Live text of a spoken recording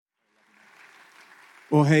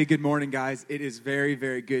Well, hey, good morning, guys. It is very,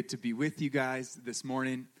 very good to be with you guys this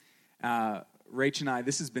morning. Rach and I,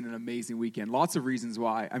 this has been an amazing weekend. Lots of reasons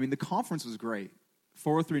why. I mean, the conference was great.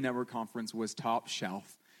 403 Network Conference was top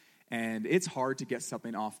shelf. And it's hard to get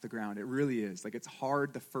something off the ground. It really is. Like, it's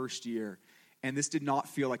hard the first year. And this did not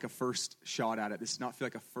feel like a first shot at it. This did not feel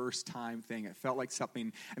like a first-time thing. It felt like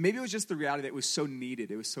something, and maybe it was just the reality that it was so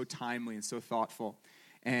needed. It was so timely and so thoughtful.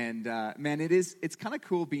 And, man, it's kind of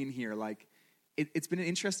cool being here. Like, it's been an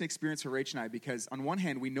interesting experience for Rach and I because on one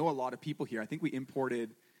hand, we know a lot of people here. I think we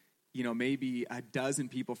imported, maybe a dozen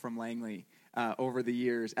people from Langley over the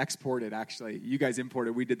years. Exported, actually. You guys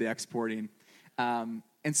imported. We did the exporting. And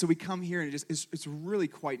so we come here, and it's really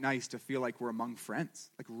quite nice to feel like we're among friends,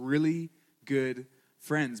 like really good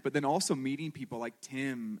friends. But then also meeting people like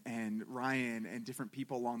Tim and Ryan and different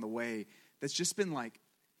people along the way. That's just been like,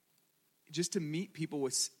 just to meet people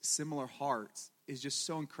with similar hearts is just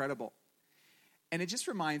so incredible. And it just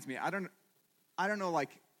reminds me, I don't know, like,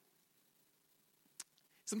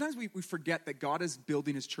 sometimes we forget that God is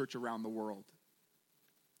building his church around the world.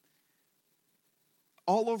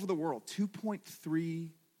 All over the world, 2.3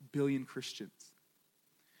 billion Christians.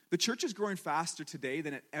 The church is growing faster today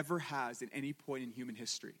than it ever has at any point in human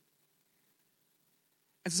history.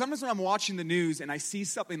 And so sometimes when I'm watching the news and I see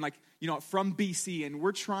something like, from BC, and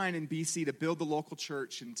we're trying in BC to build the local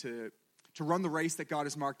church and to run the race that God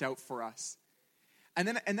has marked out for us. And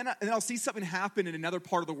then I'll see something happen in another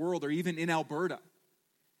part of the world or even in Alberta.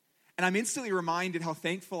 And I'm instantly reminded how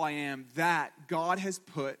thankful I am that God has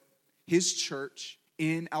put his church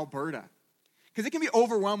in Alberta. Because it can be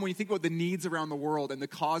overwhelmed when you think about the needs around the world and the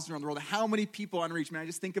causes around the world, and how many people unreached. Man, I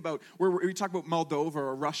just think about where we talk about Moldova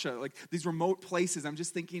or Russia, like these remote places. I'm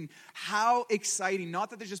just thinking how exciting,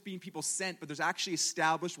 not that there's just being people sent, but there's actually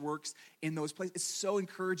established works in those places. It's so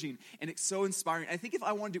encouraging and it's so inspiring. I think if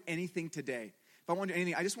I want to do anything today,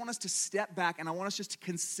 I just want us to step back and I want us just to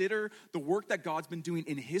consider the work that God's been doing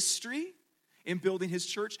in history in building his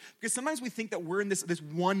church. Because sometimes we think that we're in this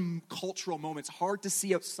one cultural moment. It's hard to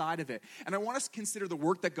see outside of it. And I want us to consider the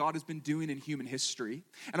work that God has been doing in human history.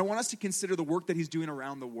 And I want us to consider the work that he's doing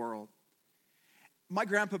around the world. My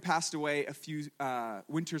grandpa passed away a few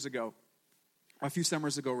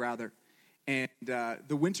summers ago rather. And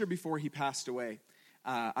the winter before he passed away,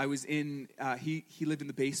 I was he lived in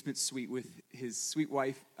the basement suite with his sweet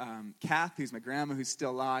wife, Kath, who's my grandma, who's still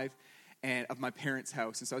alive, and of my parents'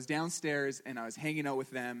 house. And so I was downstairs, and I was hanging out with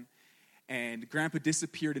them, and Grandpa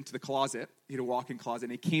disappeared into the closet. He had a walk-in closet,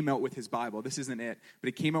 and he came out with his Bible. This isn't it, but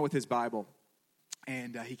he came out with his Bible,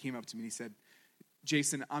 and he came up to me, and he said,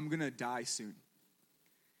 "Jason, I'm going to die soon."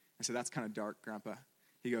 I said, "That's kind of dark, Grandpa."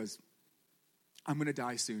 He goes, "I'm going to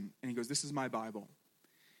die soon." And he goes, "This is my Bible."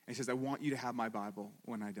 And he says, "I want you to have my Bible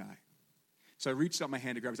when I die." So I reached out my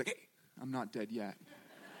hand to grab it. He's like, "Hey, I'm not dead yet."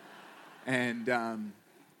 And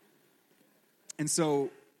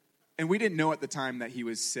we didn't know at the time that he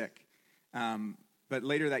was sick. But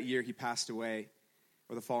later that year, he passed away,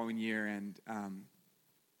 or the following year. And,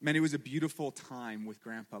 man, it was a beautiful time with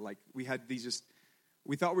Grandpa. Like, we had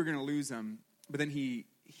we thought we were going to lose him. But then he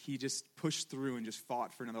just pushed through and just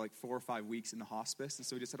fought for another 4 or 5 weeks in the hospice. And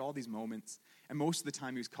so we just had all these moments. And most of the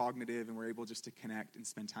time he was cognitive and we're able just to connect and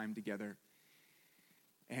spend time together.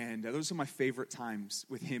 And those are my favorite times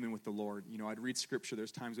with him and with the Lord. I'd read scripture.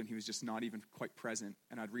 There's times when he was just not even quite present.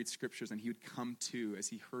 And I'd read scriptures and he would come to as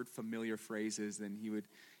he heard familiar phrases. And he would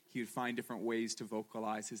find different ways to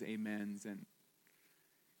vocalize his amens. And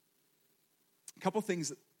a couple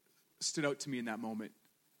things stood out to me in that moment.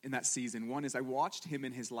 In that season. One is I watched him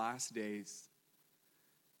in his last days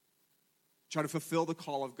try to fulfill the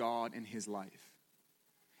call of God in his life.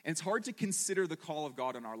 And it's hard to consider the call of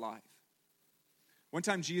God in our life. One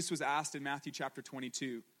time Jesus was asked in Matthew chapter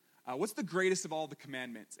 22, what's the greatest of all the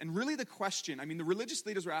commandments? And really the question, the religious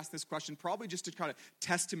leaders were asked this question probably just to try to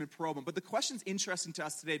test him and probe him. But the question's interesting to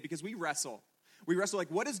us today because we wrestle. We wrestle like,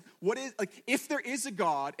 what is if there is a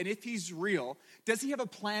God and if he's real, does he have a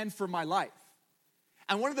plan for my life?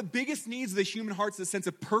 And one of the biggest needs of the human heart is a sense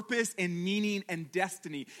of purpose and meaning and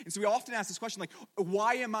destiny. And so we often ask this question like,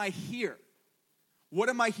 why am I here? What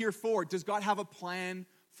am I here for? Does God have a plan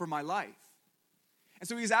for my life? And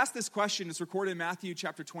so he was asked this question. It's recorded in Matthew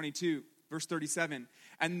chapter 22, verse 37.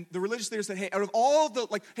 And the religious leader said, hey, out of all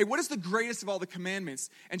what is the greatest of all the commandments?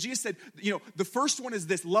 And Jesus said, the first one is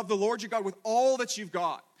this, love the Lord your God with all that you've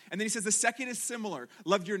got. And then he says the second is similar.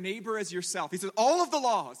 Love your neighbor as yourself. He says all of the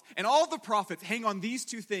laws and all of the prophets hang on these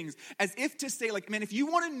two things, as if to say, like, man, if you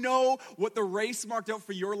want to know what the race marked out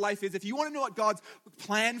for your life is, if you want to know what God's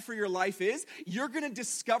plan for your life is, you're going to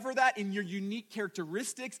discover that in your unique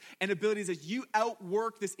characteristics and abilities as you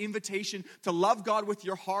outwork this invitation to love God with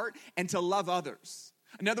your heart and to love others.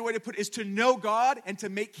 Another way to put it is to know God and to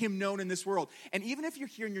make him known in this world. And even if you're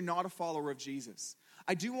here and you're not a follower of Jesus,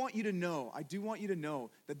 I do want you to know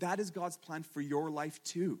that that is God's plan for your life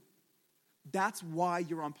too. That's why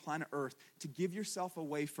you're on planet Earth, to give yourself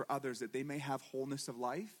away for others that they may have wholeness of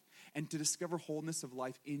life and to discover wholeness of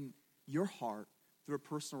life in your heart through a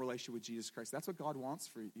personal relationship with Jesus Christ. That's what God wants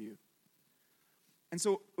for you. And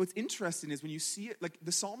so what's interesting is when you see it, like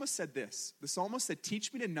the psalmist said this. The psalmist said,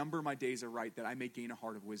 teach me to number my days aright that I may gain a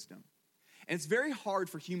heart of wisdom. And it's very hard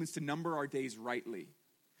for humans to number our days rightly.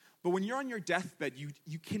 But when you're on your deathbed,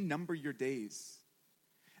 you can number your days.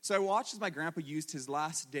 So I watched as my grandpa used his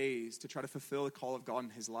last days to try to fulfill the call of God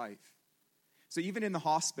in his life. So even in the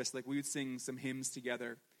hospice, like we would sing some hymns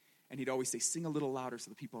together, and he'd always say, sing a little louder so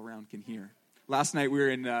the people around can hear. Last night we were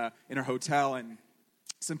in our hotel, and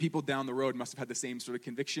some people down the road must have had the same sort of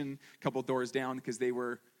conviction, a couple doors down, because they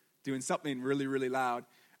were doing something really, really loud.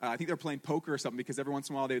 I think they were playing poker or something, because every once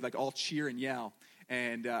in a while they would like all cheer and yell.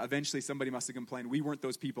 And eventually somebody must have complained. We weren't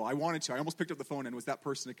those people. I wanted to. I almost picked up the phone and was that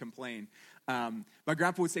person to complain. My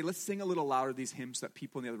grandpa would say, let's sing a little louder these hymns so that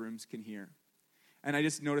people in the other rooms can hear. And I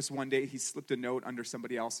just noticed one day he slipped a note under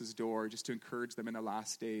somebody else's door just to encourage them in the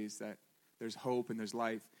last days that there's hope and there's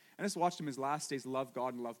life. And I just watched him his last days love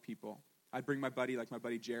God and love people. I'd bring my buddy, like my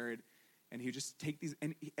buddy Jared, and he would just take these,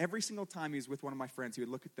 and every single time he was with one of my friends, he would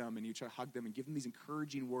look at them and he would try to hug them and give them these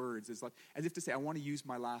encouraging words, as if to say, I want to use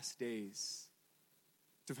my last days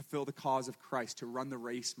to fulfill the cause of Christ, to run the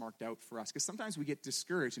race marked out for us. Because sometimes we get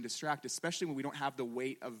discouraged and distracted, especially when we don't have the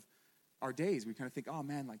weight of our days. We kind of think, oh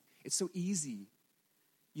man, like it's so easy.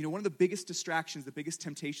 You know, one of the biggest distractions, the biggest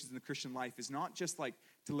temptations in the Christian life is not just like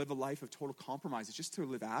to live a life of total compromise. It's just to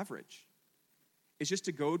live average. It's just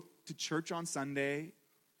to go to church on Sunday,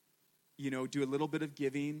 you know, do a little bit of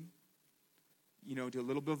giving, you know, do a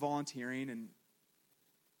little bit of volunteering,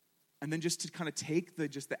 and then just to kind of take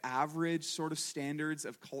the average sort of standards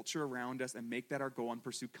of culture around us and make that our goal and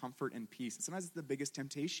pursue comfort and peace. And sometimes it's the biggest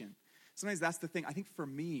temptation. Sometimes that's the thing. I think for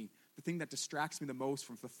me, the thing that distracts me the most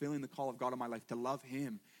from fulfilling the call of God in my life, to love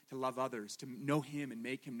him, to love others, to know him and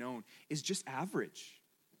make him known, is just average.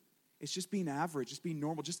 It's just being average, just being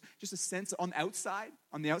normal, just a sense on the outside.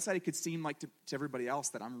 On the outside, it could seem like to everybody else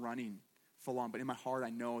that I'm running full on. But in my heart, I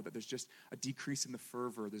know that there's just a decrease in the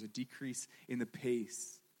fervor. There's a decrease in the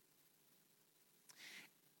pace.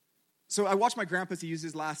 So I watched my grandpa as he used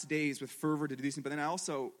his last days with fervor to do these things. But then I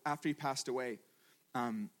also, after he passed away,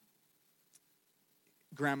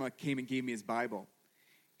 Grandma came and gave me his Bible.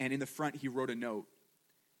 And in the front, he wrote a note.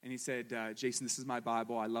 And he said, Jason, this is my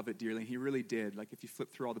Bible. I love it dearly. And he really did. Like, if you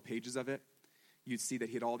flip through all the pages of it, you'd see that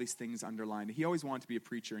he had all these things underlined. He always wanted to be a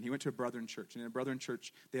preacher. And he went to a Brethren church. And in a Brethren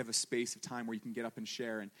church, they have a space of time where you can get up and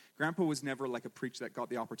share. And Grandpa was never like a preacher that got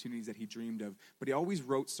the opportunities that he dreamed of. But he always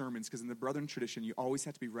wrote sermons, because in the Brethren tradition, you always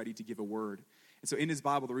have to be ready to give a word. And so in his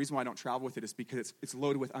Bible, the reason why I don't travel with it is because it's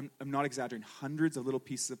loaded with, I'm not exaggerating, hundreds of little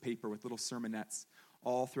pieces of paper with little sermonettes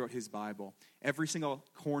all throughout his Bible. Every single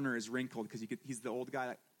corner is wrinkled, because he's the old guy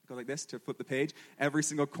that goes like this to flip the page. Every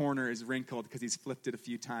single corner is wrinkled because he's flipped it a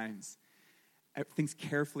few times. Everything's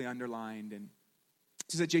carefully underlined. And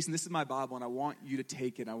he said, Jason, this is my Bible, and I want you to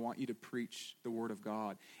take it. I want you to preach the word of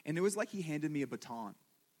God. And it was like he handed me a baton.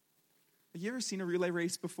 Have you ever seen a relay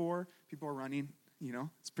race before? People are running, you know,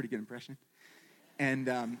 it's a pretty good impression. And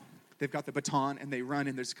they've got the baton, and they run,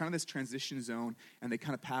 and there's kind of this transition zone, and they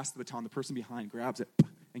kind of pass the baton. The person behind grabs it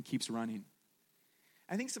and keeps running.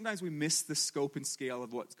 I think sometimes we miss the scope and scale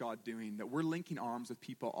of what's God doing, that we're linking arms with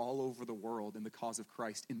people all over the world in the cause of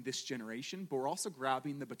Christ in this generation, but we're also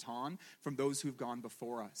grabbing the baton from those who've gone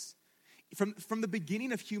before us. From the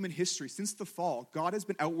beginning of human history, since the fall, God has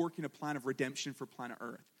been outworking a plan of redemption for planet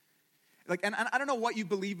Earth. Like, and I don't know what you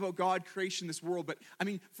believe about God, creation, this world, but I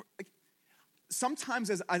mean, sometimes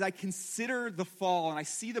as I consider the fall and I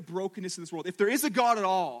see the brokenness of this world, if there is a God at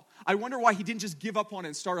all, I wonder why he didn't just give up on it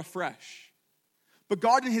and start afresh. But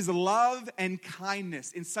God, in his love and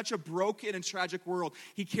kindness, in such a broken and tragic world,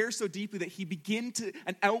 he cares so deeply that he begins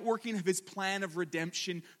an outworking of his plan of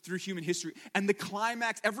redemption through human history. And the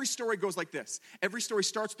climax, every story goes like this. Every story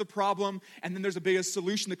starts with a problem, and then there's a big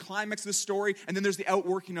solution, the climax of the story, and then there's the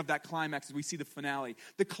outworking of that climax as we see the finale.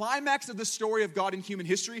 The climax of the story of God in human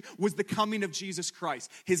history was the coming of Jesus Christ.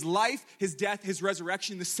 His life, his death, his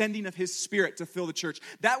resurrection, the sending of his Spirit to fill the church.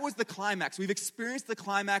 That was the climax. We've experienced the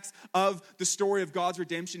climax of the story of God's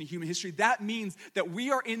redemption in human history. That means that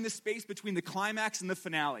we are in the space between the climax and the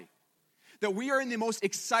finale. That we are in the most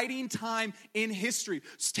exciting time in history.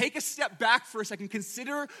 Just take a step back for a second.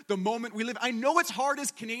 Consider the moment we live. I know it's hard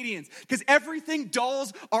as Canadians because everything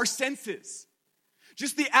dulls our senses.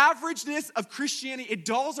 Just the averageness of Christianity, it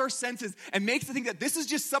dulls our senses and makes us think that this is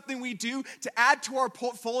just something we do to add to our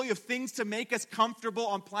portfolio of things to make us comfortable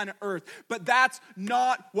on planet Earth. But that's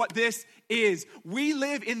not what this is. We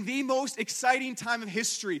live in the most exciting time of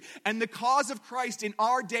history, and the cause of Christ in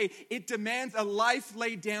our day, it demands a life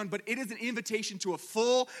laid down, but it is an invitation to a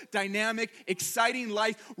full, dynamic, exciting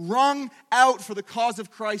life wrung out for the cause of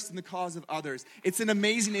Christ and the cause of others. It's an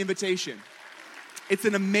amazing invitation. It's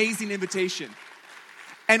an amazing invitation.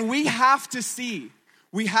 And we have to see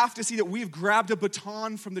that we've grabbed a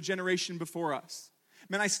baton from the generation before us.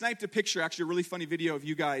 Man, I sniped a picture, actually a really funny video of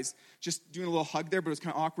you guys just doing a little hug there, but it was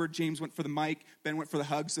kind of awkward. James went for the mic, Ben went for the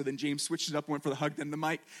hug, so then James switched it up, went for the hug, then the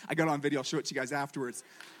mic. I got it on video, I'll show it to you guys afterwards.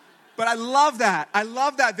 But I love that. I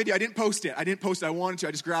love that video. I didn't post it. I wanted to.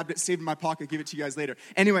 I just grabbed it, saved it in my pocket, give it to you guys later.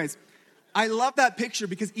 Anyways, I love that picture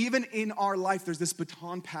because even in our life, there's this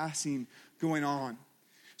baton passing going on.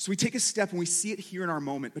 So we take a step and we see it here in our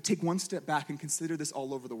moment, but take one step back and consider this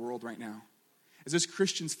all over the world right now. As there's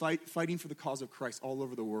Christians fighting for the cause of Christ all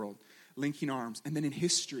over the world, linking arms. And then in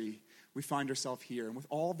history, we find ourselves here. And with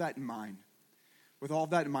all of that in mind, I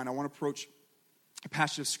want to approach a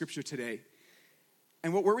passage of Scripture today.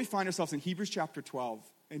 And where we find ourselves in Hebrews chapter 12,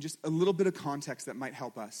 and just a little bit of context that might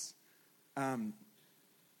help us.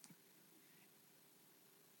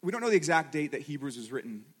 We don't know the exact date that Hebrews was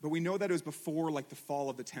written, but we know that it was before the fall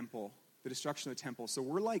of the temple, the destruction of the temple. So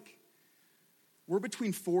we're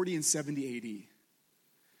between 40 and 70 AD.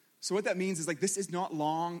 So what that means is this is not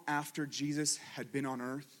long after Jesus had been on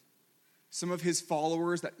earth. Some of his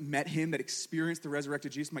followers that met him, that experienced the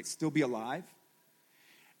resurrected Jesus, might still be alive.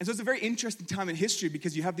 And so it's a very interesting time in history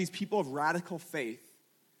because you have these people of radical faith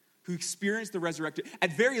who experienced the resurrected.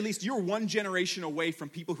 At very least, you're one generation away from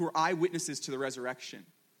people who are eyewitnesses to the resurrection.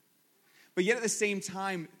 But yet at the same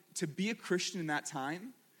time, to be a Christian in that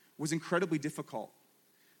time was incredibly difficult.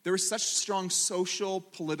 There was such strong social,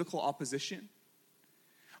 political opposition.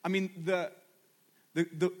 I mean,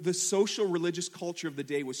 the social, religious culture of the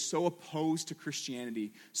day was so opposed to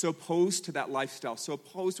Christianity, so opposed to that lifestyle, so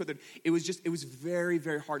opposed to it. It was very,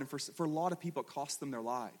 very hard. And for a lot of people, it cost them their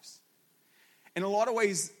lives. In a lot of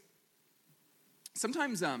ways,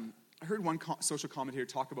 sometimes I heard one social commentator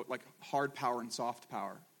talk about hard power and soft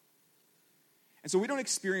power. And so we don't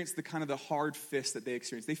experience the hard fist that they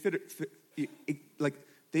experience.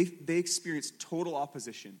 They experience total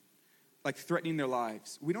opposition, threatening their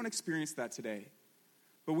lives. We don't experience that today.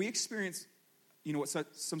 But we experience, what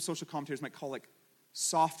some social commentators might call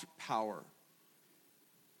soft power.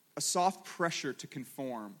 A soft pressure to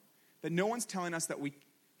conform. That no one's telling us that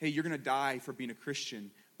hey, you're going to die for being a Christian.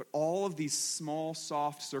 But all of these small,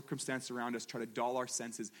 soft circumstances around us try to dull our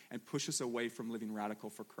senses and push us away from living radical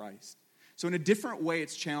for Christ. So in a different way,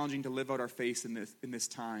 it's challenging to live out our faith in this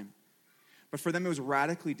time. But for them, it was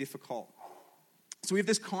radically difficult. So we have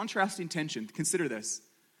this contrasting tension. Consider this.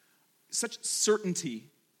 Such certainty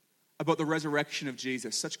about the resurrection of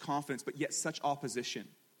Jesus, such confidence, but yet such opposition.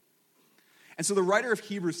 And so the writer of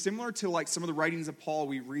Hebrews, similar to some of the writings of Paul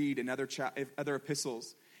we read in other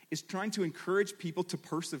epistles, is trying to encourage people to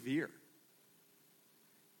persevere.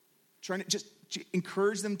 Trying to just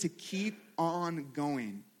encourage them to keep on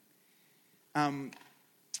going.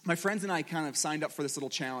 My friends and I kind of signed up for this little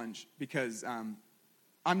challenge because I'm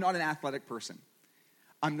not an athletic person.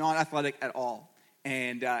 I'm not athletic at all.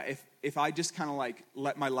 And if I just kind of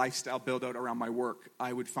let my lifestyle build out around my work,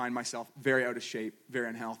 I would find myself very out of shape, very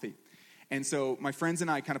unhealthy. And so my friends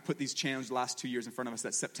and I kind of put these challenges the last 2 years in front of us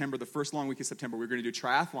that September, the first long week of September, we were going to do a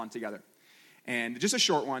triathlon together. And just a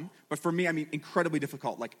short one, but for me, incredibly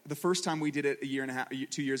difficult. The first time we did it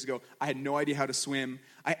 2 years ago, I had no idea how to swim.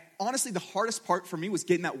 Honestly, the hardest part for me was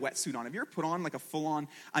getting that wetsuit on. Have you ever put on a full-on,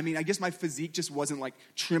 I guess my physique just wasn't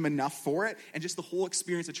trim enough for it, and just the whole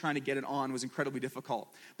experience of trying to get it on was incredibly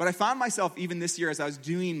difficult. But I found myself, even this year, as I was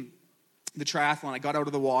doing the triathlon, I got out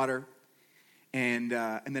of the water and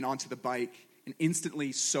then onto the bike, and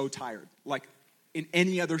instantly so tired. in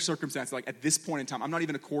any other circumstance, like at this point in time. I'm not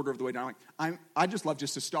even a quarter of the way down. I just love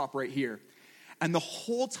just to stop right here. And the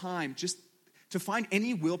whole time, just to find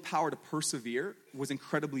any willpower to persevere was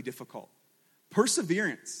incredibly difficult.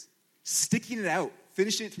 Perseverance, sticking it out,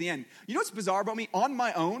 finishing it to the end. You know what's bizarre about me? On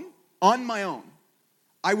my own,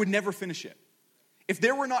 I would never finish it. If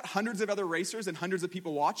there were not hundreds of other racers and hundreds of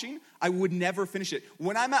people watching, I would never finish it.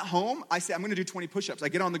 When I'm at home, I say, I'm going to do 20 push-ups. I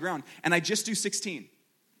get on the ground, and I just do 16.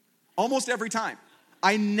 Almost every time.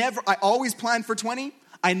 I always plan for 20.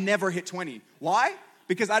 I never hit 20. Why?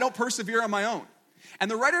 Because I don't persevere on my own. And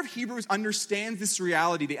the writer of Hebrews understands this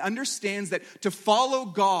reality. He understands that to follow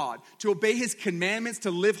God, to obey his commandments,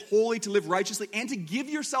 to live holy, to live righteously, and to give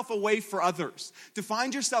yourself away for others, to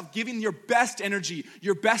find yourself giving your best energy,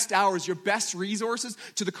 your best hours, your best resources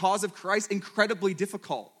to the cause of Christ, incredibly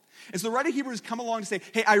difficult. And so the writer of Hebrews come along to say,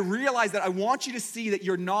 hey, I realize that I want you to see that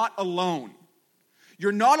you're not alone.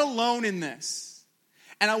 You're not alone in this.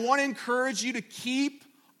 And I want to encourage you to keep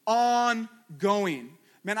on going.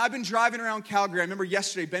 Man, I've been driving around Calgary. I remember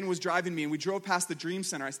yesterday, Ben was driving me, and we drove past the Dream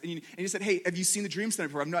Center. And he said, hey, have you seen the Dream Center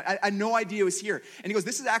before? I had no idea it was here. And he goes,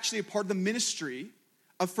 this is actually a part of the ministry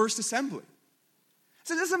of First Assembly. I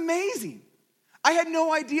said, that's amazing. I had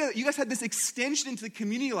no idea that you guys had this extension into the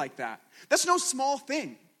community like that. That's no small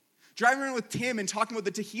thing. Driving around with Tim and talking about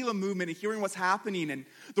the tequila movement and hearing what's happening and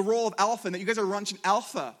the role of Alpha, and that you guys are launching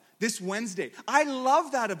Alpha this Wednesday. I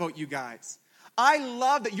love that about you guys. I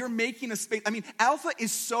love that you're making a space. I mean, Alpha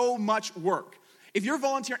is so much work. If you're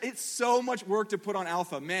volunteering, it's so much work to put on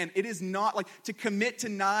Alpha. Man, it is not like to commit to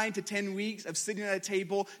 9 to 10 weeks of sitting at a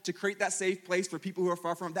table to create that safe place for people who are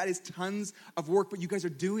far from. That is tons of work, but you guys are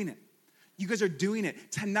doing it. You guys are doing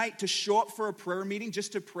it. Tonight, to show up for a prayer meeting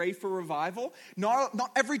just to pray for revival. Not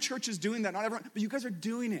every church is doing that, not everyone, but you guys are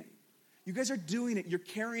doing it. You guys are doing it. You're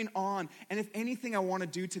carrying on. And if anything I want to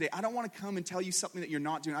do today, I don't want to come and tell you something that you're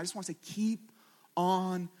not doing. I just want to say keep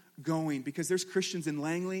on going, because there's Christians in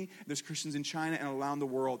Langley, there's Christians in China and around the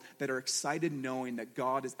world that are excited knowing that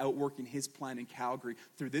God is outworking his plan in Calgary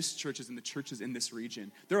through this churches and the churches in this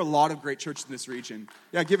region. There are a lot of great churches in this region.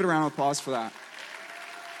 Yeah, give it a round of applause for that.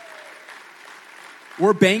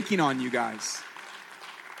 We're banking on you guys.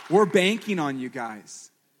 We're banking on you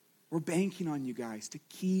guys. We're banking on you guys to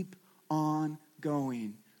keep on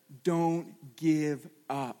going. Don't give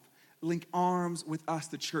up. Link arms with us,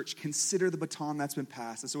 the church. Consider the baton that's been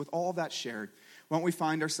passed. And so with all of that shared, why don't we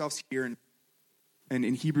find ourselves here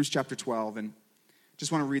in Hebrews chapter 12, and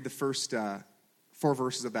just want to read the first 4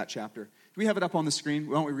 verses of that chapter. Do we have it up on the screen?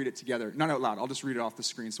 Why don't we read it together? Not out loud. I'll just read it off the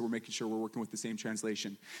screen so we're making sure we're working with the same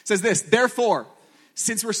translation. It says this, therefore,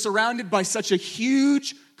 since we're surrounded by such a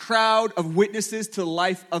huge crowd of witnesses to the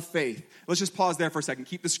life of faith. Let's just pause there for a second.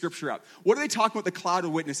 Keep the scripture up. What are they talking about, the cloud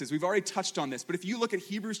of witnesses? We've already touched on this, but if you look at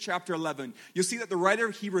Hebrews chapter 11, you'll see that the writer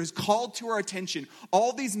of Hebrews has called to our attention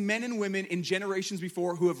all these men and women in generations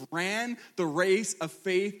before who have ran the race of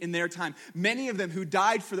faith in their time. Many of them who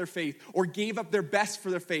died for their faith or gave up their best for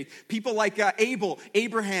their faith. People like Abel,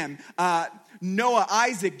 Abraham, Noah,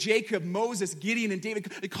 Isaac, Jacob, Moses, Gideon, and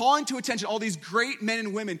David, calling to attention all these great men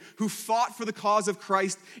and women who fought for the cause of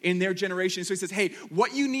Christ in their generation. So he says, hey,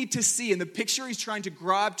 what you need to see, and the picture he's trying to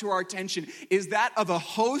grab to our attention, is that of a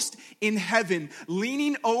host in heaven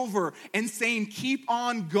leaning over and saying, keep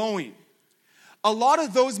on going. A lot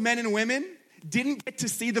of those men and women didn't get to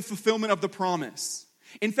see the fulfillment of the promise.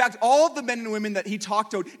 In fact, all of the men and women that he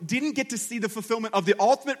talked about didn't get to see the fulfillment of the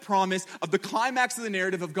ultimate promise of the climax of the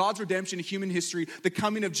narrative of God's redemption in human history, the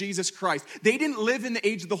coming of Jesus Christ. They didn't live in the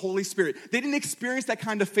age of the Holy Spirit. They didn't experience that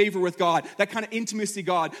kind of favor with God, that kind of intimacy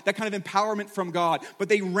God, that kind of empowerment from God. But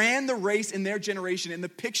they ran the race in their generation. And the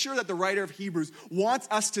picture that the writer of Hebrews wants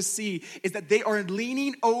us to see is that they are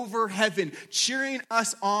leaning over heaven, cheering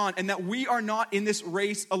us on, and that we are not in this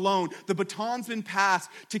race alone. The baton's been passed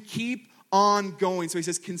to keep on going. So he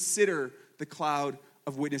says, consider the cloud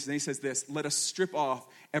of witnesses. And he says this, let us strip off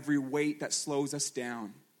every weight that slows us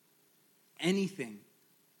down. Anything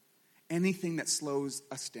that slows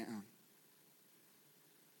us down.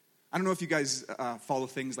 I don't know if you guys follow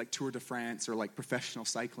things like Tour de France or like professional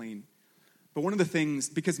cycling, but one of the things,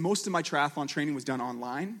 because most of my triathlon training was done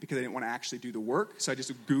online because I didn't want to actually do the work, so I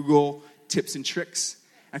just Google tips and tricks.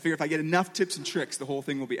 I figure if I get enough tips and tricks, the whole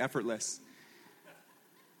thing will be effortless.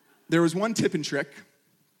 There was one tip and trick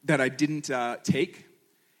that I didn't take,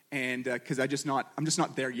 and because I'm just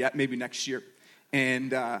not there yet. Maybe next year,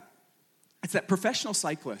 and it's that professional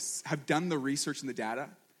cyclists have done the research and the data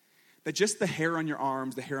that just the hair on your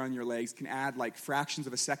arms, the hair on your legs can add like fractions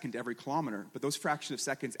of a second to every kilometer, but those fractions of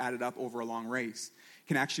seconds added up over a long race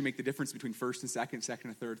can actually make the difference between first and second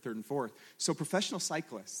and third and fourth. So professional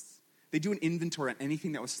cyclists, they do an inventory on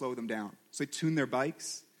anything that would slow them down. So they tune their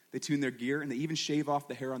bikes, they tune their gear, and they even shave off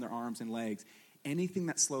the hair on their arms and legs. Anything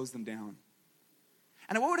that slows them down.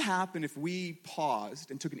 And what would happen if we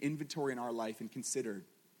paused and took an inventory in our life and considered,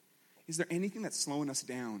 is there anything that's slowing us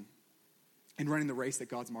down in running the race that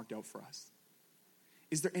God's marked out for us?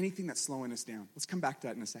 Is there anything that's slowing us down? Let's come back to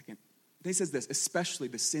that in a second. He says this, especially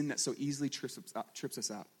the sin that so easily trips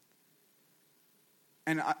us up.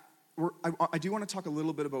 And I do want to talk a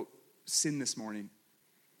little bit about sin this morning.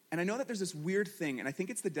 And I know that there's this weird thing, and I think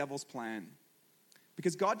it's the devil's plan.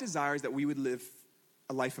 Because God desires that we would live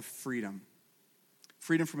a life of freedom.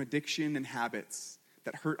 Freedom from addiction and habits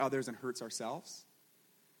that hurt others and hurts ourselves.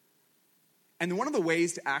 And one of the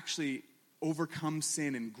ways to actually overcome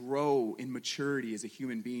sin and grow in maturity as a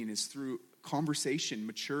human being is through conversation,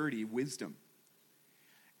 maturity, wisdom.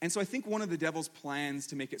 And so I think one of the devil's plans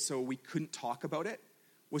to make it so we couldn't talk about it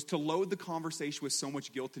was to load the conversation with so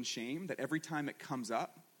much guilt and shame that every time it comes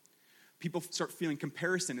up, people start feeling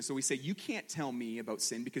comparison. And so we say, you can't tell me about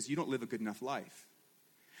sin because you don't live a good enough life.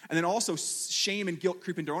 And then also shame and guilt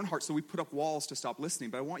creep into our own hearts, so we put up walls to stop listening.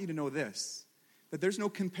 But I want you to know this, that there's no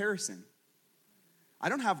comparison. I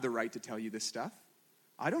don't have the right to tell you this stuff.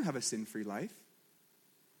 I don't have a sin-free life.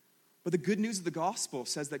 But the good news of the gospel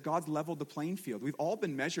says that God's leveled the playing field. We've all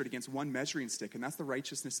been measured against one measuring stick, and that's the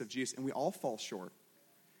righteousness of Jesus, and we all fall short.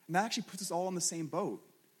 And that actually puts us all in the same boat.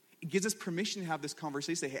 It gives us permission to have this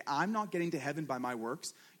conversation, say, hey, I'm not getting to heaven by my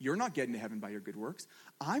works. You're not getting to heaven by your good works.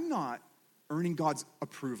 I'm not earning God's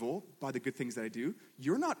approval by the good things that I do.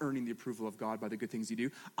 You're not earning the approval of God by the good things you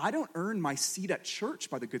do. I don't earn my seat at church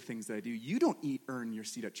by the good things that I do. You don't earn your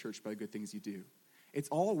seat at church by the good things you do. It's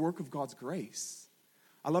all a work of God's grace.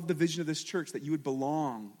 I love the vision of this church, that you would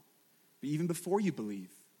belong even before you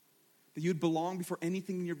believe. That you would belong before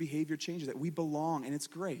anything in your behavior changes. That we belong, and it's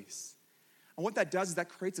grace. And what that does is that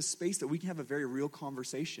creates a space that we can have a very real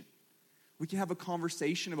conversation. We can have a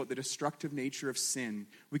conversation about the destructive nature of sin.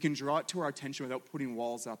 We can draw it to our attention without putting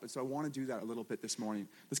walls up. And so I want to do that a little bit this morning.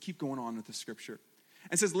 Let's keep going on with the scripture.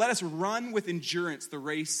 And it says, let us run with endurance the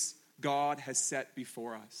race God has set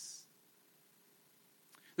before us.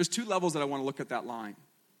 There's two levels that I want to look at that line.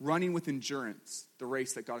 Running with endurance, the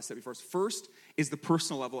race that God has set before us. First is the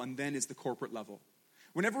personal level, and then is the corporate level.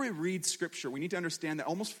 Whenever we read scripture, we need to understand that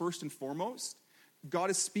almost first and foremost, God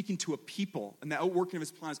is speaking to a people, and the outworking of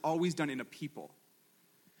his plan is always done in a people.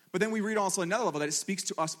 But then we read also another level that it speaks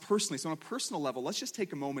to us personally. So on a personal level, let's just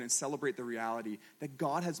take a moment and celebrate the reality that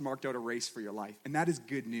God has marked out a race for your life, and that is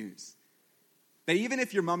good news. That even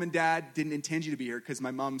if your mom and dad didn't intend you to be here, because my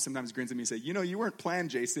mom sometimes grins at me and says, you weren't planned,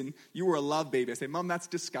 Jason. You were a love baby. I say, Mom, that's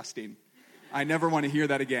disgusting. I never want to hear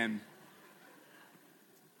that again.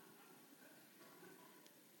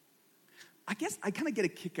 I guess I kind of get a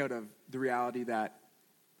kick out of the reality that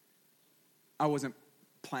I wasn't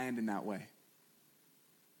planned in that way.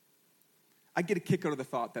 I get a kick out of the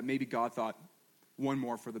thought that maybe God thought, one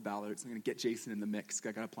more for the Ballards. I'm going to get Jason in the mix.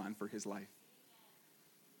 I got a plan for his life.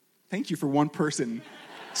 Thank you for one person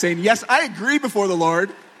saying, yes, I agree before the Lord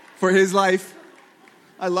for his life.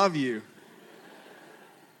 I love you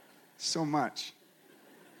so much.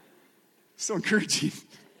 So encouraging.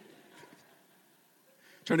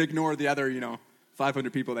 Trying to ignore the other,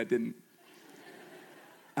 500 people that didn't.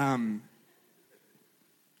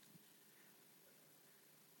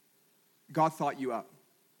 God thought you up.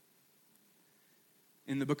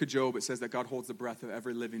 In the book of Job, it says that God holds the breath of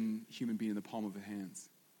every living human being in the palm of his hands.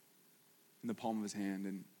 In the palm of his hand.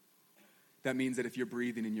 And that means that if you're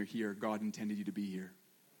breathing and you're here, God intended you to be here.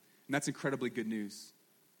 And that's incredibly good news.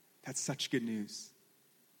 That's such good news.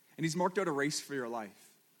 And he's marked out a race for your life.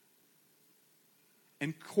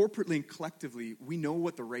 And corporately and collectively, we know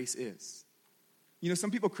what the race is. Some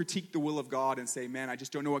people critique the will of God and say, man, I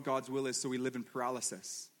just don't know what God's will is, so we live in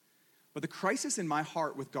paralysis. But the crisis in my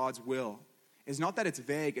heart with God's will is not that it's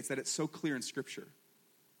vague, it's that it's so clear in Scripture.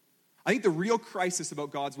 I think the real crisis about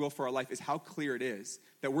God's will for our life is how clear it is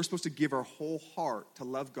that we're supposed to give our whole heart to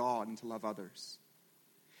love God and to love others.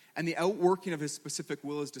 And the outworking of his specific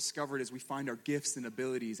will is discovered as we find our gifts and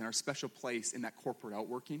abilities and our special place in that corporate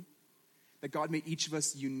outworking. That God made each of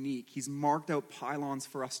us unique. He's marked out pylons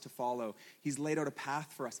for us to follow. He's laid out a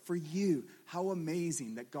path for us. For you, how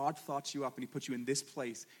amazing that God thought you up and he put you in this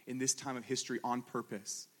place, in this time of history on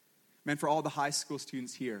purpose. Man, for all the high school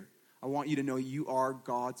students here, I want you to know you are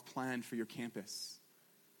God's plan for your campus.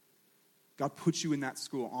 God put you in that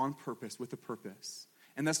school on purpose with a purpose.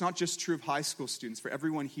 And that's not just true of high school students. For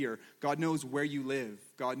everyone here, God knows where you live.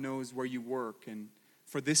 God knows where you work. And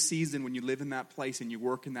for this season, when you live in that place and you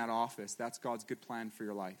work in that office, that's God's good plan for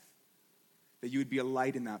your life. that you would be a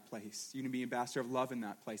light in that place. You would be an ambassador of love in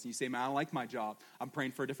that place. And you say, man, I don't like my job. I'm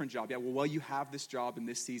praying for a different job. Yeah, well, you have this job in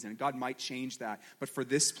this season. God might change that. But for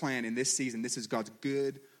this plan in this season, this is God's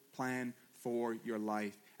good plan for your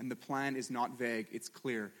life. And the plan is not vague. It's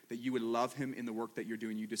clear that you would love him in the work that you're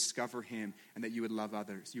doing. You discover him, and that you would love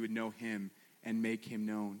others. You would know him and make him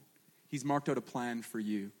known. He's marked out a plan for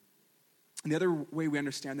you. And the other way we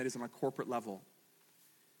understand that is on a corporate level.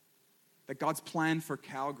 That God's plan for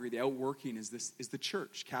Calgary, the outworking, is the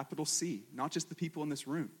church, capital C, not just the people in this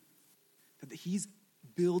room. That he's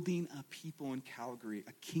building a people in Calgary,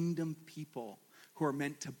 a kingdom people who are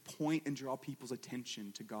meant to point and draw people's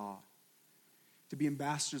attention to God, to be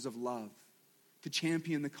ambassadors of love, to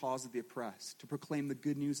champion the cause of the oppressed, to proclaim the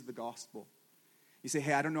good news of the gospel. You say,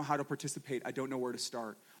 hey, I don't know how to participate. I don't know where to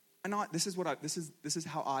start. This is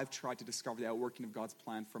how I've tried to discover the outworking of God's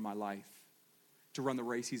plan for my life, to run the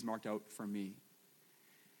race he's marked out for me,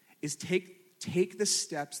 is take the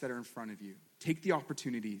steps that are in front of you. Take the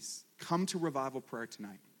opportunities. Come to revival prayer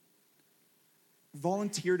tonight.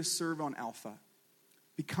 Volunteer to serve on Alpha.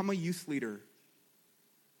 Become a youth leader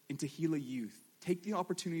in Tehillah Youth. Take the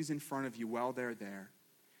opportunities in front of you while they're there.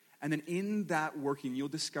 And then in that working, you'll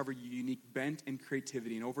discover your unique bent and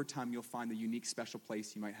creativity. And over time, you'll find the unique special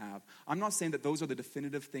place you might have. I'm not saying that those are the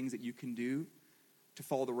definitive things that you can do to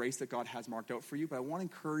follow the race that God has marked out for you. But I want to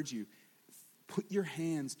encourage you, put your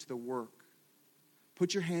hands to the work.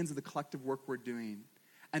 Put your hands to the collective work we're doing.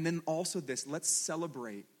 And then also this, let's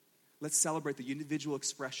celebrate the individual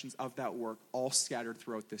expressions of that work all scattered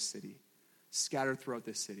throughout this city.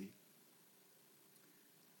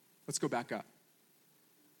 Let's go back up.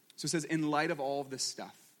 So it says, in light of all of this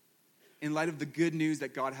stuff, in light of the good news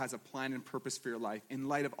that God has a plan and purpose for your life, in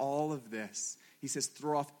light of all of this, he says,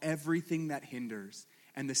 throw off everything that hinders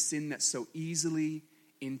and the sin that so easily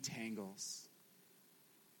entangles.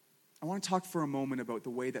 I want to talk for a moment about the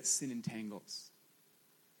way that sin entangles.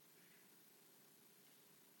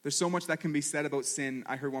 There's so much that can be said about sin.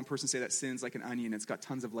 I heard one person say that sin's like an onion. It's got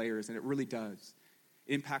tons of layers, and it really does.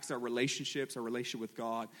 It impacts our relationships, our relationship with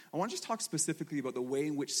God. I want to just talk specifically about the way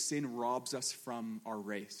in which sin robs us from our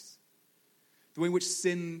race. The way in which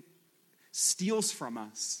sin steals from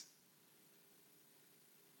us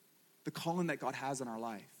the calling that God has on our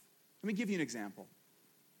life. Let me give you an example.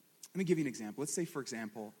 Let's say, for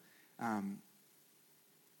example,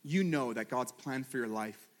 you know that God's plan for your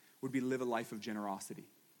life would be live a life of generosity.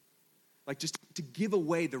 Like just to give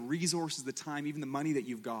away the resources, the time, even the money that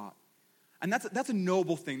you've got. And that's a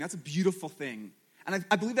noble thing. That's a beautiful thing. And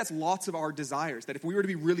I believe that's lots of our desires. That if we were to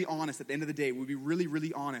be really honest at the end of the day, we'd be really,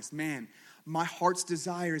 really honest. Man, my heart's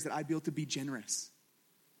desire is that I'd be able to be generous.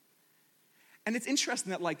 And it's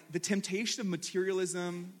interesting that like the temptation of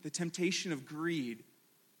materialism, the temptation of greed,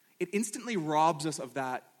 it instantly robs us of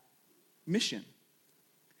that mission.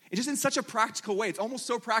 It's just in such a practical way. It's almost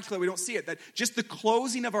so practical that we don't see it. That just the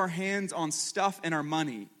closing of our hands on stuff and our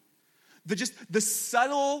money, the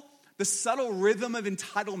subtle rhythm of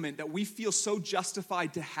entitlement that we feel so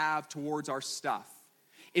justified to have towards our stuff.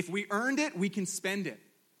 If we earned it, we can spend it.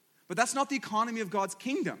 But that's not the economy of God's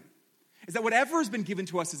kingdom. Is that whatever has been given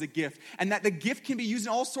to us is a gift, and that the gift can be used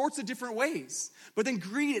in all sorts of different ways. But then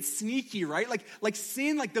greed, it's sneaky, right? Like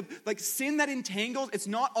sin, like sin that entangles, it's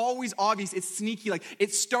not always obvious, it's sneaky. Like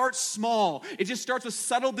it starts small. It just starts with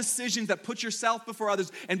subtle decisions that put yourself before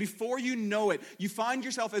others, and before you know it, you find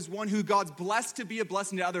yourself as one who God's blessed to be a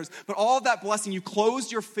blessing to others. But all of that blessing, you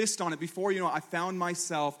closed your fist on it before you know it. I found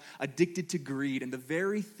myself addicted to greed, and the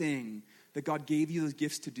very thing that God gave you those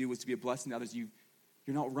gifts to do was to be a blessing to others.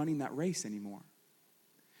 You're not running that race anymore.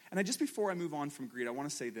 And just before I move on from greed, I want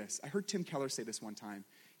to say this. I heard Tim Keller say this one time.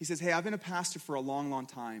 He says, hey, I've been a pastor for a long, long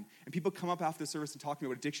time. And people come up after the service and talk to me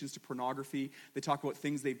about addictions to pornography. They talk about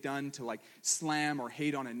things they've done to like slam or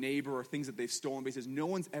hate on a neighbor or things that they've stolen. But he says, no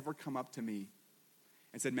one's ever come up to me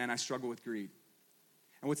and said, man, I struggle with greed.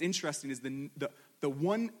 And what's interesting is the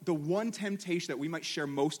one temptation that we might share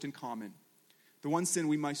most in common, the one sin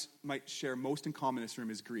we might share most in common in this room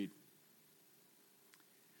is greed.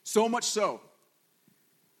 So much so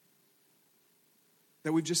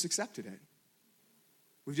that we've just accepted it.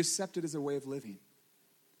 We've just accepted it as a way of living.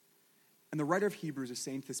 And the writer of Hebrews is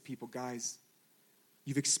saying to this people, guys,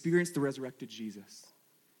 you've experienced the resurrected Jesus.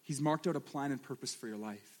 He's marked out a plan and purpose for your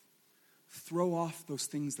life. Throw off those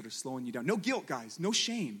things that are slowing you down. No guilt, guys. No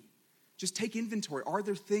shame. Just take inventory. Are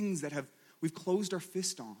there things that we've closed our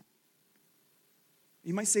fist on?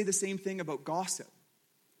 You might say the same thing about gossip.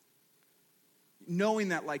 Knowing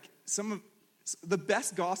that like some of the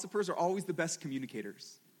best gossipers are always the best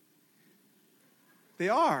communicators. They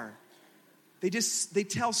are. They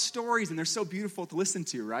tell stories and they're so beautiful to listen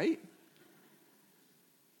to, right?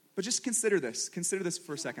 But just consider this. Consider this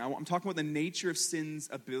for a second. I'm talking about the nature of sin's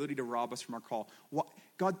ability to rob us from our call.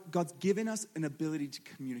 God's given us an ability to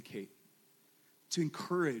communicate, to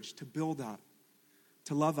encourage, to build up,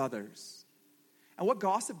 to love others. And what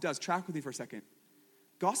gossip does, track with me for a second.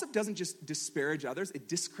 Gossip doesn't just disparage others, it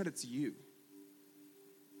discredits you.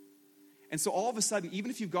 And so all of a sudden,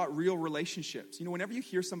 even if you've got real relationships, whenever you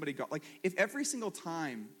hear somebody if every single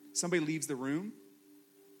time somebody leaves the room,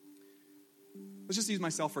 let's just use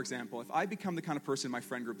myself for example. If I become the kind of person in my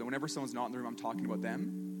friend group that whenever someone's not in the room, I'm talking about them, do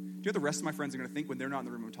you know what the rest of my friends are going to think when they're not in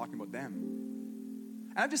the room, I'm talking about them?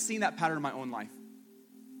 And I've just seen that pattern in my own life.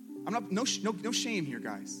 I'm not, no shame here,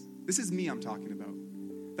 guys. This is me I'm talking about.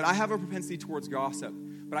 That I have a propensity towards gossip,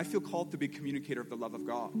 but I feel called to be a communicator of the love of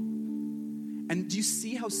God. And do you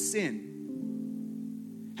see how sin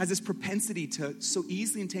has this propensity to so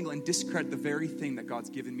easily entangle and discredit the very thing that God's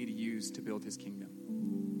given me to use to build his kingdom?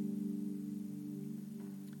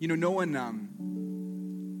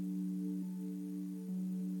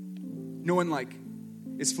 No one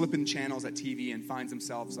is flipping channels at TV and finds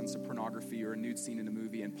themselves on some pornography or a nude scene in a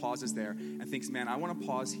movie and pauses there and thinks, man, I want to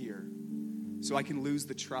pause here so I can lose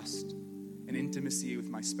the trust and intimacy with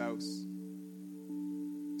my spouse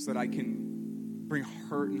so that I can bring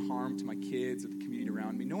hurt and harm to my kids or the community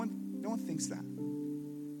around me. No one thinks that.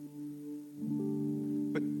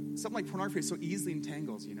 But something like pornography so easily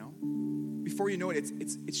entangles, Before you know it,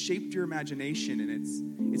 it's shaped your imagination,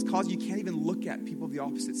 and it's caused you can't even look at people of the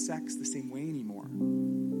opposite sex the same way anymore.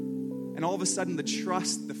 And all of a sudden, the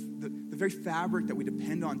trust, the very fabric that we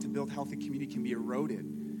depend on to build healthy community can be eroded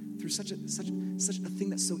through such a thing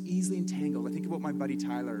that's so easily entangled. I think about my buddy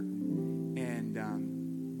Tyler, and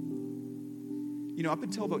up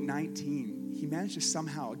until about 19, he managed to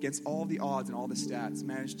somehow, against all the odds and all the stats,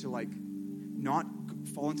 managed to not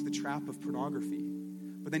fall into the trap of pornography.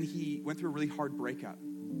 But then he went through a really hard breakup,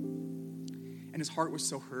 and his heart was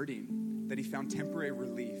so hurting that he found temporary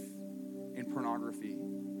relief in pornography.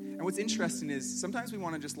 And what's interesting is sometimes we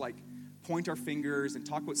want to just point our fingers and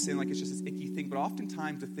talk about sin like it's just this icky thing, but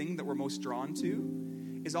oftentimes the thing that we're most drawn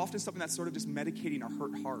to is often something that's sort of just medicating our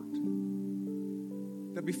hurt heart.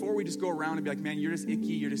 That before we just go around and be like, man, you're just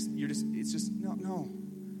icky, it's just, no.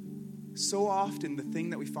 So often the thing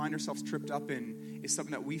that we find ourselves tripped up in is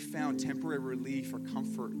something that we found temporary relief or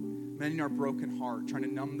comfort, mending our broken heart, trying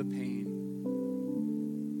to numb the pain.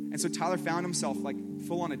 And so Tyler found himself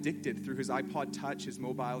full on addicted through his iPod Touch, his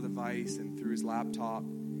mobile device, and through his laptop.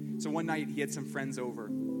 So one night he had some friends over,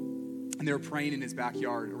 and they were praying in his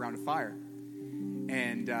backyard around a fire.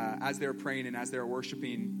 And as they were praying and as they were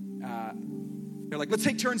worshiping, they're like, let's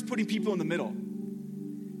take turns putting people in the middle,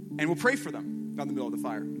 and we'll pray for them. Not in the middle of the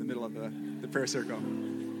fire, in the middle of the prayer circle.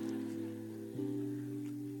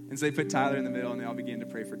 And so they put Tyler in the middle, and they all began to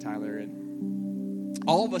pray for Tyler. And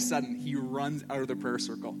all of a sudden, he runs out of the prayer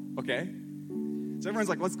circle, okay? So everyone's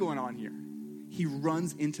like, what's going on here? He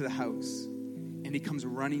runs into the house, and he comes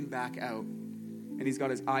running back out. And he's got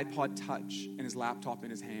his iPod Touch and his laptop in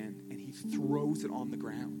his hand, and he throws it on the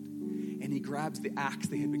ground. And he grabs the axe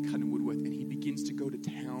they had been cutting wood with, and he begins to go to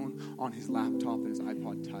town on his laptop and his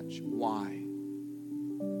iPod Touch. Why?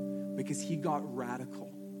 Because he got radical.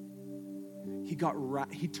 He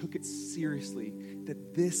took it seriously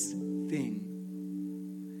that this thing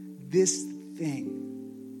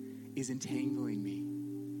is entangling me.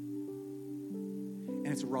 And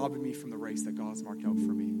it's robbing me from the race that God's marked out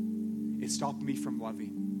for me. It's stopping me from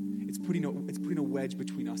loving. It's putting a wedge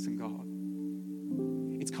between us and God.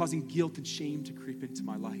 It's causing guilt and shame to creep into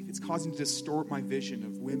my life. It's causing to distort my vision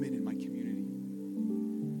of women in my community.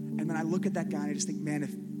 And then I look at that guy and I just think, man,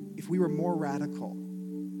 if we were more radical,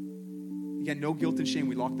 again, no guilt and shame,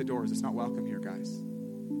 we lock the doors. It's not welcome here, guys.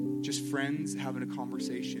 Just friends having a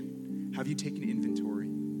conversation. Have you taken inventory?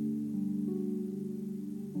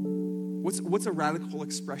 What's a radical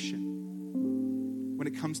expression when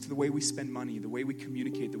it comes to the way we spend money, the way we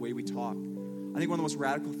communicate, the way we talk? I think one of the most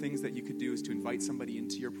radical things that you could do is to invite somebody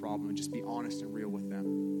into your problem and just be honest and real with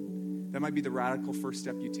them. That might be the radical first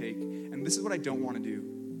step you take. And this is what I don't want to do.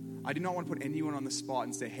 I do not want to put anyone on the spot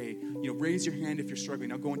and say, hey, raise your hand if you're struggling.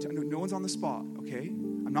 Now go into, no one's on the spot, okay?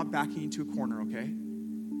 I'm not backing you into a corner, okay?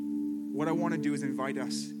 What I want to do is invite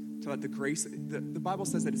us to let the grace, the Bible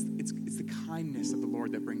says that it's the kindness of the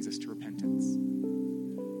Lord that brings us to repentance.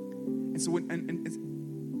 And so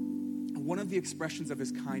one of the expressions of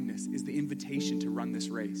his kindness is the invitation to run this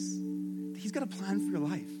race. He's got a plan for your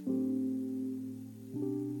life.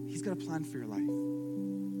 He's got a plan for your life.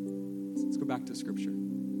 Let's go back to scripture.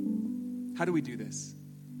 How do we do this?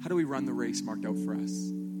 How do we run the race marked out for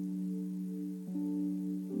us?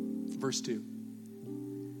 Verse 2.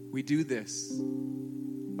 We do this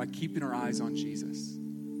by keeping our eyes on Jesus,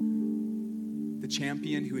 the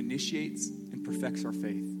champion who initiates and perfects our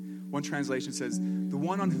faith. One translation says, the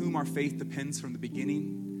one on whom our faith depends from the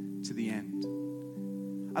beginning to the end.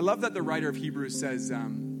 I love that the writer of Hebrews says,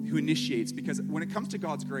 who initiates, because when it comes to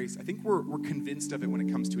God's grace, I think we're convinced of it when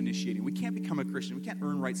it comes to initiating. We can't become a Christian. We can't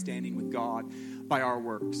earn right standing with God by our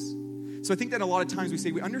works. So I think that a lot of times we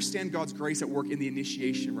say we understand God's grace at work in the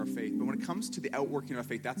initiation of our faith, but when it comes to the outworking of our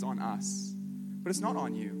faith, that's on us. But it's not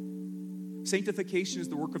on you. Sanctification is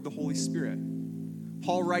the work of the Holy Spirit.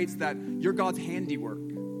 Paul writes that you're God's handiwork.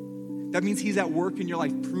 That means he's at work in your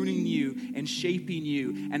life, pruning you and shaping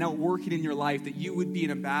you and outworking in your life that you would be an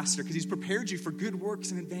ambassador because he's prepared you for good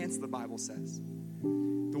works in advance, the Bible says.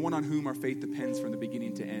 The one on whom our faith depends from the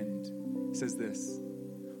beginning to end says this: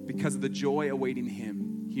 because of the joy awaiting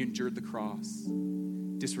him, he endured the cross,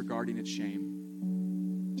 disregarding its shame.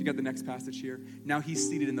 Do you get the next passage here? Now he's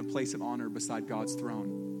seated in the place of honor beside God's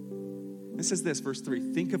throne. It says this, verse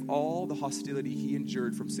 3, think of all the hostility he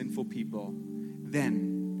endured from sinful people.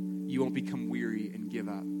 Then you won't become weary and give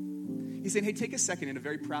up. He's saying, hey, take a second in a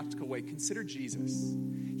very practical way. Consider Jesus.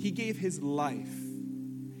 He gave his life.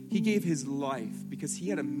 He gave his life because he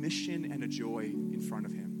had a mission and a joy in front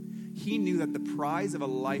of him. He knew that the prize of a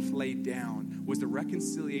life laid down was the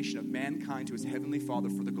reconciliation of mankind to his heavenly Father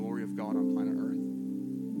for the glory of God on planet Earth.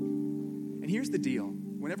 And here's the deal.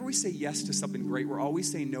 Whenever we say yes to something great, we're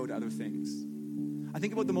always saying no to other things. I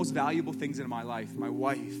think about the most valuable things in my life, my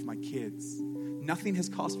wife, my kids. Nothing has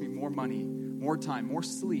cost me more money, more time, more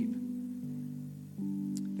sleep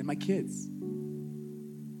than my kids.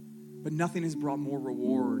 But nothing has brought more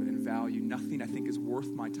reward and value. Nothing, I think, is worth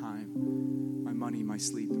my time, my money, my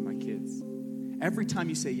sleep, and my kids. Every time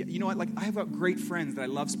you say, you know what, like I have got great friends that I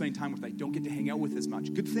love spending time with that I don't get to hang out with as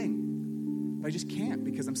much. Good thing. But I just can't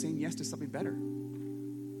because I'm saying yes to something better.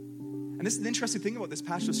 And this is the interesting thing about this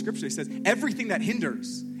passage of scripture. It says, everything that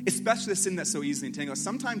hinders, especially the sin that so easily entangles.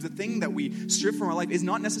 Sometimes the thing that we strip from our life is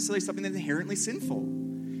not necessarily something that's inherently sinful.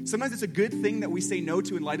 Sometimes it's a good thing that we say no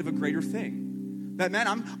to in light of a greater thing. That, man,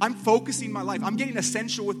 I'm focusing my life. I'm getting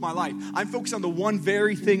essential with my life. I'm focused on the one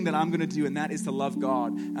very thing that I'm going to do, and that is to love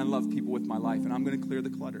God and love people with my life. And I'm going to clear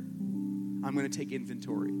the clutter. I'm going to take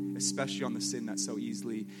inventory, especially on the sin that so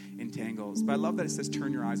easily entangles. But I love that it says,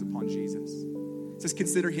 turn your eyes upon Jesus. It says,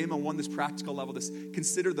 consider him on this practical level.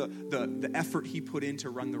 Consider the effort he put in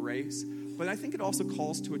to run the race. But I think it also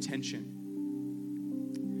calls to attention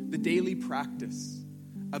the daily practice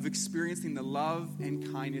of experiencing the love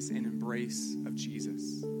and kindness and embrace of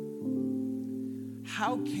Jesus.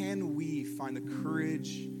 How can we find the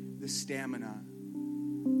courage, the stamina,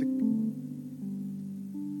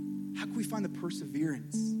 how can we find the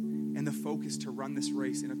perseverance and the focus to run this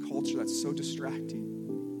race in a culture that's so distracting?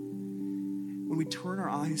 When we turn our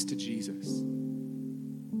eyes to Jesus,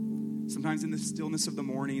 sometimes in the stillness of the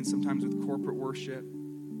morning, sometimes with corporate worship,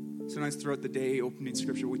 sometimes throughout the day, opening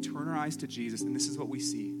scripture, we turn our eyes to Jesus, and this is what we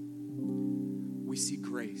see. We see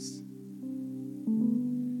grace.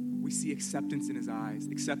 We see acceptance in his eyes.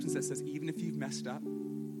 Acceptance that says, even if you've messed up,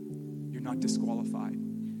 you're not disqualified.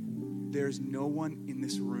 There's no one in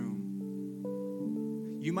this room.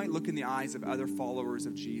 You might look in the eyes of other followers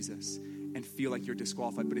of Jesus and feel like you're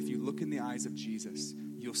disqualified. But if you look in the eyes of Jesus,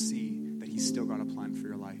 you'll see that he's still got a plan for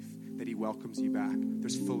your life, that he welcomes you back.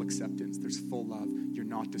 There's full acceptance. There's full love. You're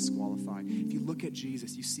not disqualified. If you look at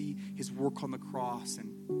Jesus, you see his work on the cross,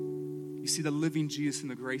 and you see the living Jesus and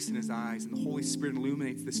the grace in his eyes, and the Holy Spirit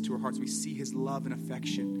illuminates this to our hearts. We see his love and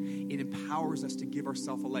affection. It empowers us to give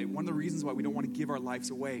ourselves away. One of the reasons why we don't want to give our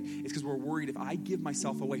lives away is because we're worried, if I give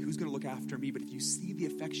myself away, who's going to look after me? But if you see the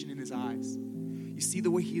affection in his eyes, you see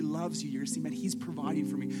the way he loves you, you're going to see, man, he's providing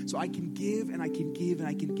for me. So I can give and I can give and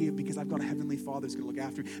I can give because I've got a heavenly Father who's going to look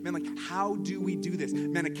after me. Man, like, how do we do this?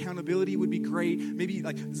 Man, accountability would be great. Maybe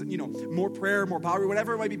like, more prayer, more power,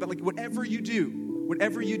 whatever it might be. But like, whatever you do,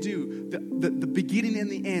 the beginning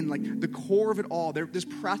and the end, like the core of it all, there's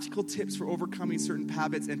practical tips for overcoming certain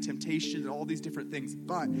habits and temptations and all these different things.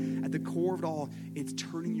 But at the core of it all, it's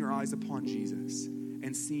turning your eyes upon Jesus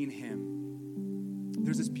and seeing him.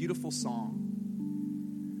 There's this beautiful song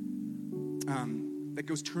that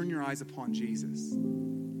goes, turn your eyes upon Jesus.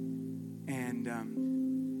 And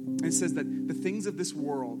it says that the things of this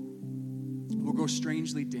world will grow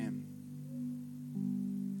strangely dim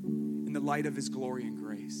in the light of his glory and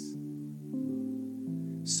grace.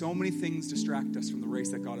 So many things distract us from the race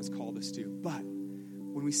that God has called us to. But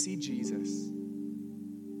when we see Jesus,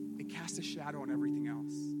 it casts a shadow on everything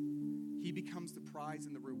else. He becomes the prize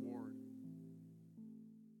and the reward.